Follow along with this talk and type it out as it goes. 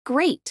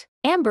Great!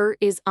 Amber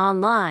is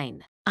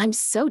online. I'm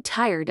so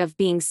tired of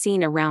being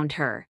seen around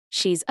her.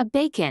 She's a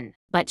bacon,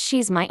 but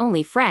she's my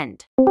only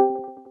friend.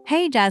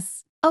 Hey,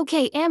 Jess.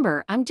 Okay,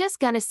 Amber, I'm just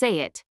gonna say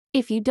it.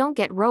 If you don't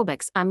get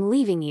Robux, I'm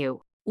leaving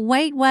you.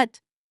 Wait,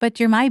 what? But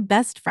you're my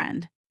best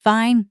friend.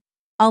 Fine,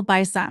 I'll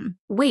buy some.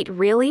 Wait,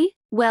 really?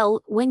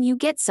 Well, when you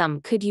get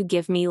some, could you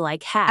give me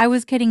like half? I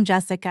was kidding,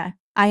 Jessica.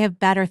 I have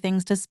better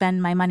things to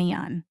spend my money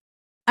on.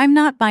 I'm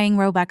not buying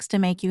Robux to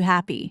make you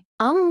happy.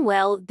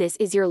 Well, this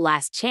is your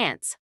last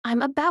chance.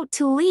 I'm about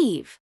to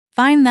leave.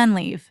 Fine, then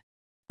leave.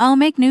 I'll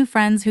make new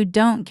friends who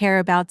don't care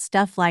about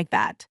stuff like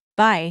that.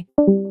 Bye.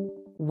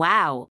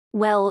 Wow,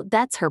 well,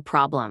 that's her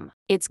problem.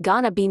 It's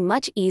gonna be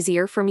much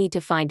easier for me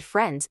to find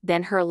friends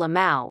than her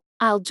Lamau.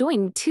 I'll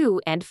join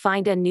too and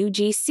find a new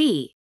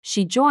GC.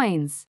 She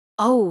joins.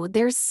 Oh,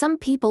 there's some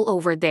people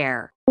over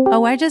there.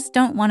 Oh, I just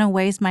don't want to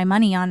waste my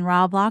money on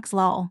Roblox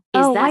lol.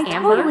 Is Oh, that I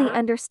Amber? totally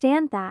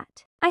understand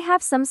that. I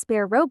have some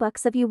spare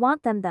Robux if you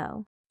want them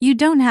though. You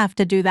don't have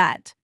to do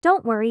that.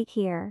 Don't worry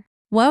here.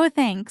 Whoa,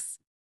 thanks.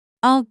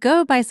 I'll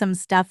go buy some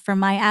stuff for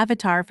my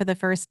avatar for the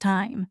first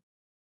time.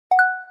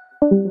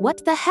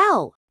 What the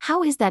hell?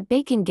 How is that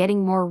bacon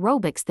getting more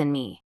Robux than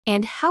me?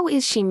 And how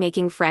is she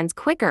making friends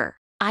quicker?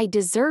 I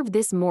deserve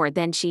this more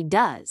than she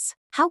does.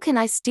 How can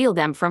I steal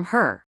them from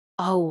her?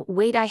 Oh,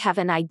 wait, I have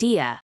an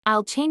idea.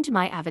 I'll change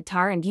my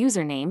avatar and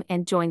username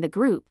and join the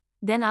group.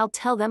 Then I'll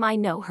tell them I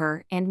know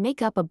her and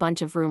make up a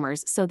bunch of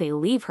rumors so they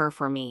leave her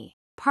for me.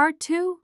 Part 2.